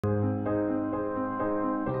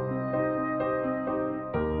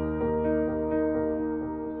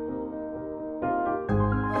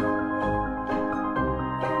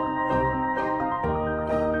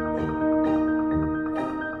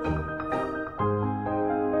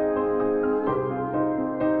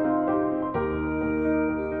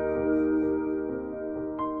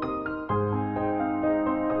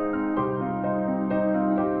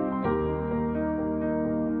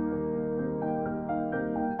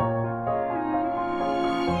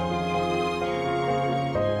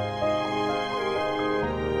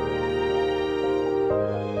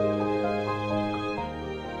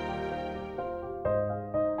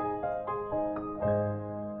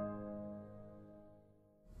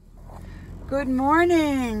Good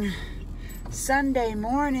morning, Sunday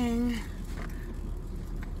morning,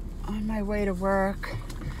 on my way to work.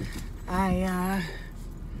 I'm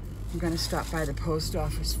gonna stop by the post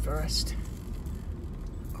office first.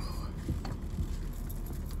 Oh,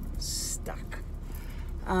 stuck.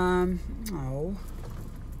 I'm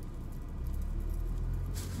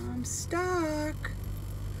stuck.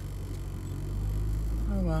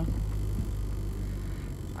 Oh well.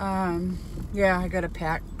 Yeah, I gotta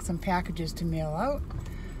pack some packages to mail out,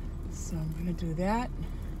 so I'm gonna do that.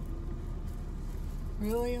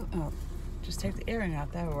 Really? Oh, just take the earring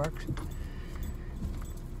out, that'll work.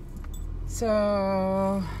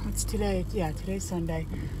 So, what's today? Yeah, today's Sunday.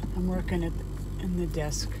 I'm working in the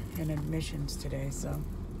desk in admissions today, so.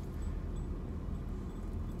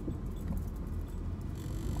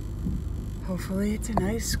 Hopefully it's a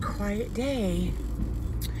nice, quiet day.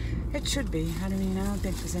 It should be. I don't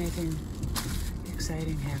think there's anything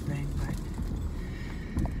exciting happening, but.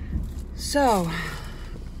 So,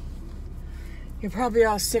 you're probably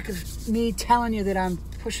all sick of me telling you that I'm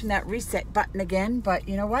pushing that reset button again, but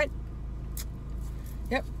you know what?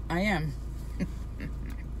 Yep, I am.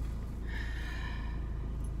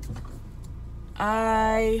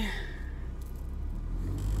 I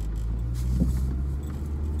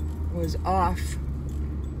was off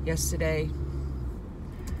yesterday.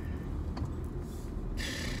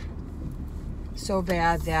 So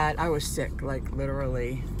bad that I was sick, like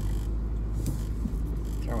literally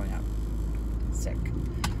throwing up. Sick.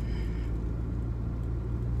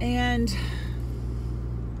 And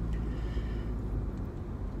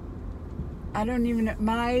I don't even,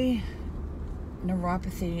 my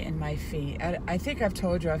neuropathy in my feet, I think I've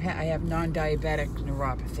told you I have non-diabetic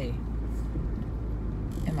neuropathy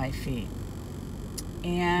in my feet.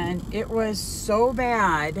 And it was so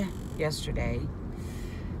bad yesterday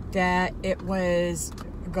that it was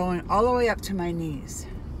going all the way up to my knees.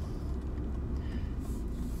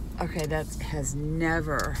 Okay, that has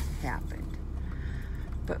never happened.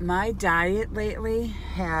 But my diet lately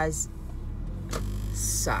has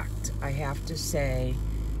sucked. I have to say,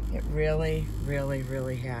 it really, really,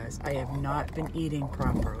 really has. I have not been eating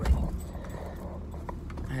properly.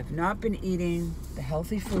 I have not been eating the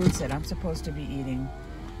healthy foods that I'm supposed to be eating.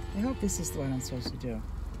 I hope this is what I'm supposed to do.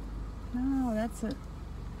 No, that's it.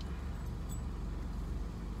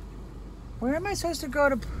 Where am I supposed to go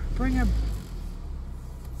to bring a...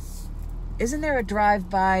 Isn't there a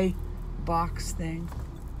drive-by box thing?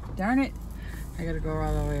 Darn it. I gotta go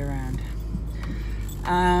all the way around.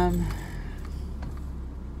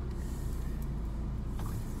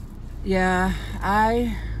 Yeah,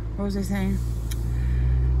 what was I saying?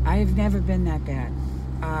 I've never been that bad.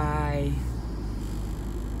 I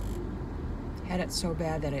had it so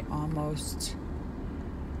bad that I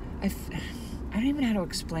don't even know how to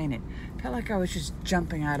explain it. I felt like I was just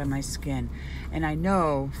jumping out of my skin. And I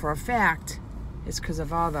know for a fact it's because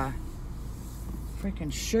of all the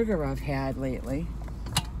freaking sugar I've had lately.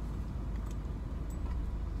 I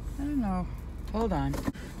don't know. Hold on.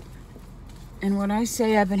 And when I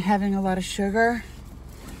say I've been having a lot of sugar,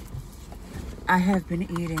 I have been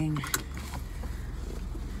eating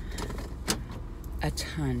a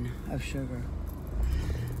ton of sugar.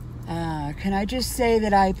 Can I just say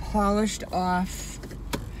that I polished off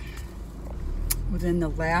within the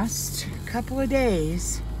last couple of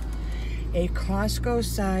days a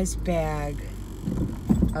Costco-sized bag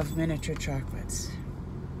of miniature chocolates.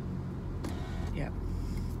 Yep.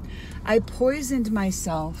 I poisoned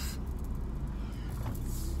myself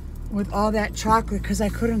with all that chocolate because I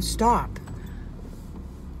couldn't stop.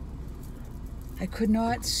 I could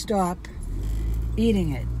not stop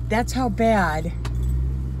eating it. That's how bad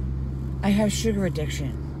I have sugar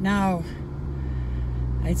addiction. Now,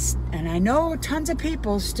 and I know tons of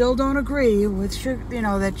people still don't agree with sugar,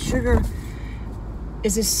 that sugar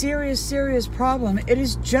is a serious, serious problem. It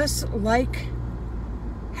is just like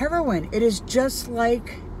heroin. It is just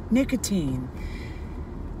like nicotine.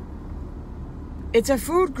 It's a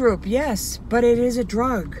food group, yes, but it is a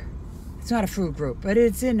drug. It's not a food group, but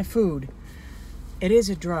it's in the food. It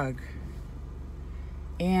is a drug.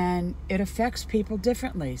 And it affects people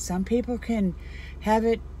differently. Some people can have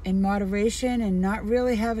it in moderation and not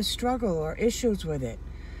really have a struggle or issues with it.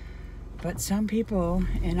 But some people,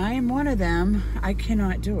 and I am one of them, I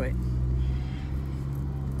cannot do it.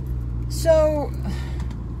 So,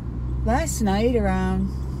 last night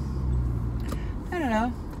around, I don't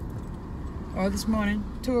know, or this morning,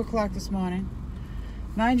 2 o'clock this morning.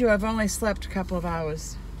 Mind you, I've only slept a couple of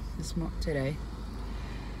hours today.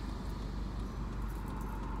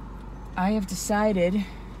 I have decided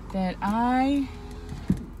that I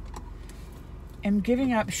am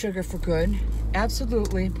giving up sugar for good.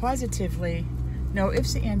 Absolutely, positively. No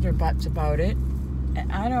ifs, ands, or buts about it.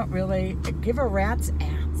 And I don't really give a rat's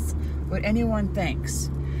ass what anyone thinks.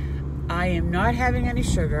 I am not having any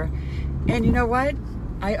sugar. And you know what?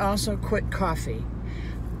 I also quit coffee.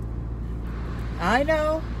 I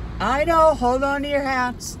know. Hold on to your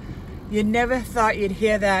hats. You never thought you'd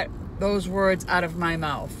hear those words out of my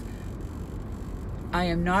mouth. I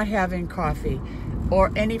am not having coffee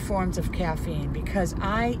or any forms of caffeine because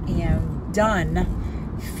I am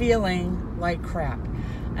done feeling like crap.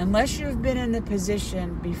 Unless you've been in the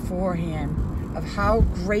position beforehand of how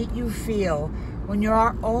great you feel when you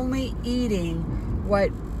are only eating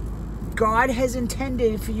what God has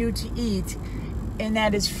intended for you to eat, and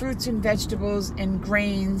that is fruits and vegetables and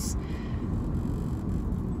grains.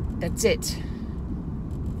 That's it.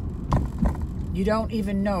 You don't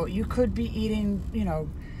even know. You could be eating,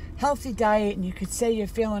 healthy diet, and you could say you're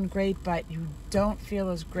feeling great, but you don't feel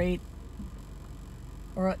as great.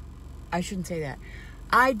 Or I shouldn't say that.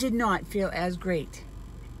 I did not feel as great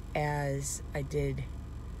as I did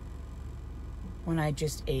when I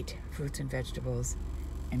just ate fruits and vegetables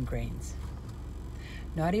and grains.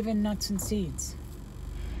 Not even nuts and seeds.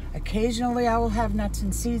 Occasionally I will have nuts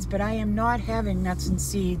and seeds, but I am not having nuts and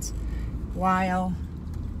seeds while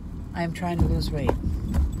I am trying to lose weight.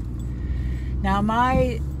 Now,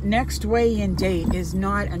 my next weigh-in date is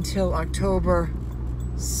not until October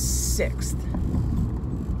 6th.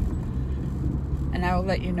 And I will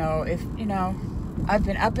let you know if, I've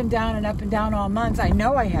been up and down all month. I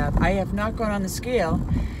know I have. I have not gone on the scale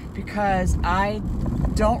because I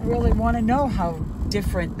don't really want to know how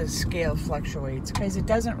different the scale fluctuates because it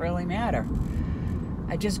doesn't really matter.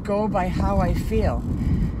 I just go by how I feel.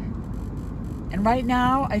 And right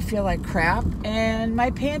now I feel like crap and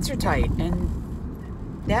my pants are tight, and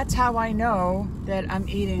that's how I know that I'm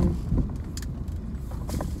eating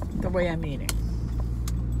the way I'm eating.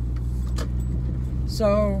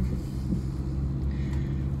 So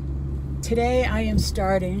today I am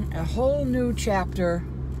starting a whole new chapter,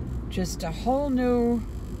 just a whole new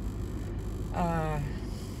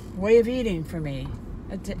way of eating for me.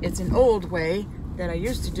 It's an old way that I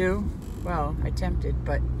used to do. Well, I attempted,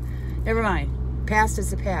 but never mind. Past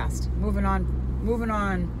is the past. Moving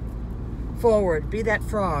on forward. Be that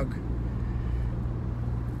frog.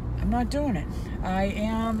 I'm not doing it. I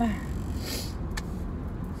am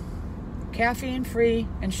caffeine free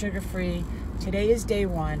and sugar free. Today is day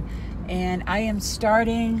 1, and I am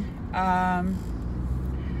starting I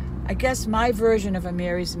guess my version of a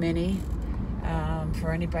Mary's Mini,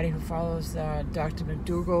 for anybody who follows Dr.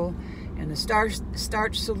 McDougall and the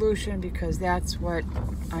starch solution, because that's what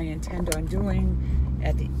I intend on doing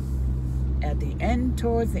at the end,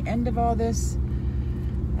 towards the end of all this.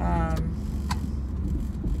 I'm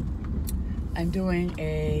doing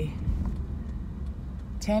a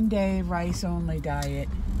 10-day rice-only diet,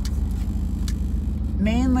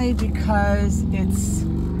 mainly because it's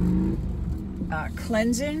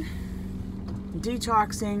cleansing,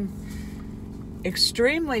 detoxing,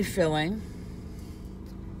 extremely filling,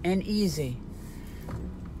 and easy,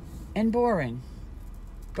 and boring.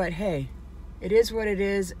 But hey, it is what it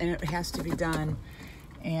is, and it has to be done.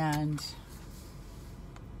 And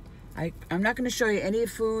I'm not going to show you any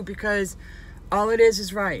food because all it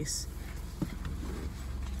is rice.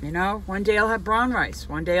 One day I'll have brown rice.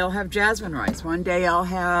 One day I'll have jasmine rice. One day I'll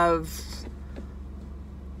have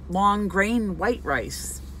long grain white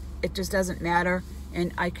rice. It just doesn't matter.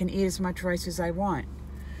 And I can eat as much rice as I want,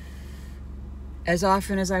 as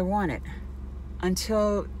often as I want it,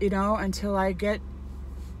 until I get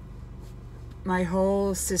my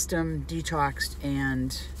whole system detoxed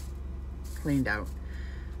and cleaned out.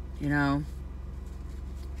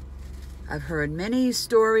 I've heard many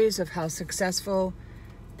stories of how successful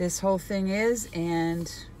this whole thing is, and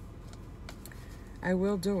I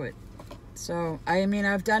will do it. So,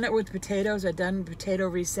 I've done it with potatoes. I've done potato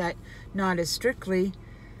reset, not as strictly,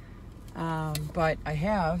 but I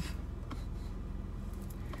have.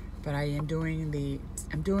 But I am doing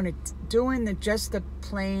just the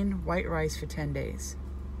plain white rice for 10 days.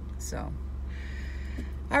 So,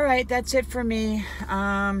 all right, that's it for me.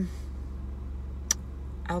 I'll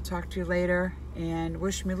talk to you later, and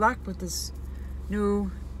wish me luck with this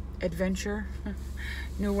new adventure,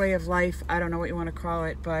 new way of life. I don't know what you want to call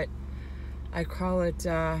it, but I call it,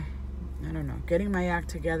 getting my act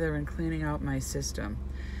together and cleaning out my system,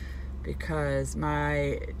 because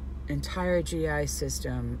my entire GI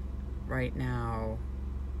system right now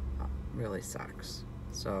really sucks.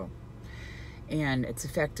 So, and it's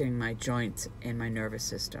affecting my joints and my nervous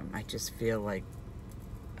system. I just feel like,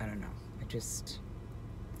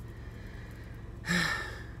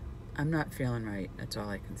 I'm not feeling right. That's all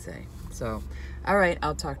I can say. So, all right,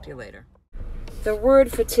 I'll talk to you later. The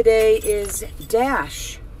word for today is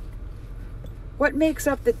dash. What makes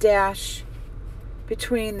up the dash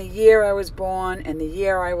between the year I was born and the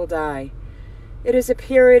year I will die? It is a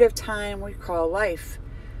period of time we call life.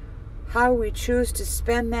 How we choose to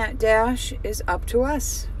spend that dash is up to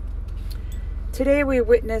us. Today we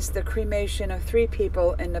witnessed the cremation of 3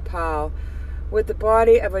 people in Nepal, with the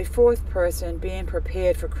body of a 4th person being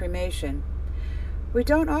prepared for cremation. We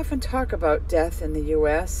don't often talk about death in the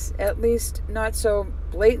U.S., at least not so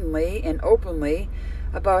blatantly and openly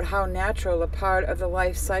about how natural a part of the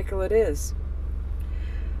life cycle it is.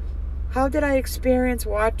 How did I experience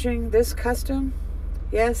watching this custom?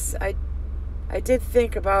 Yes, I did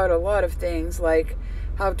think about a lot of things, like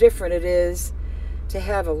how different it is to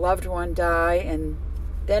have a loved one die and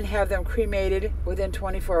then have them cremated within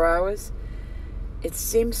 24 hours. It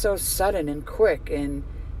seems so sudden and quick, and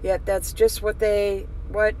yet that's just what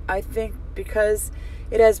I think, because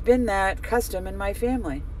it has been that custom in my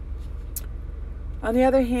family. On the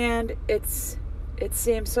other hand, it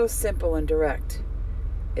seems so simple and direct.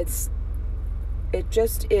 It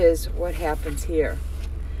just is what happens here.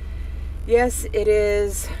 Yes, it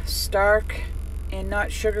is stark and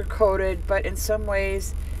not sugar-coated, but in some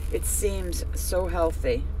ways it seems so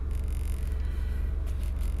healthy.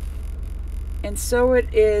 And so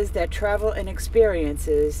it is that travel and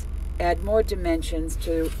experiences add more dimensions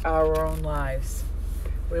to our own lives.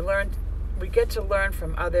 We get to learn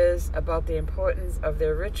from others about the importance of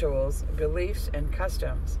their rituals, beliefs, and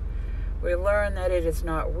customs. We learn that it is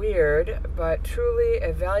not weird, but truly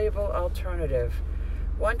a valuable alternative,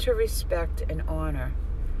 one to respect and honor.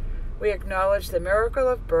 We acknowledge the miracle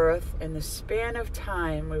of birth and the span of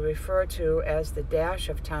time we refer to as the dash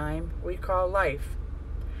of time we call life.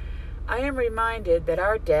 I am reminded that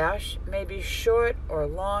our dash may be short or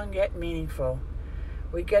long yet meaningful.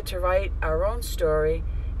 We get to write our own story,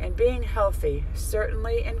 and being healthy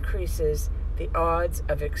certainly increases the odds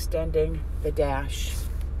of extending the dash.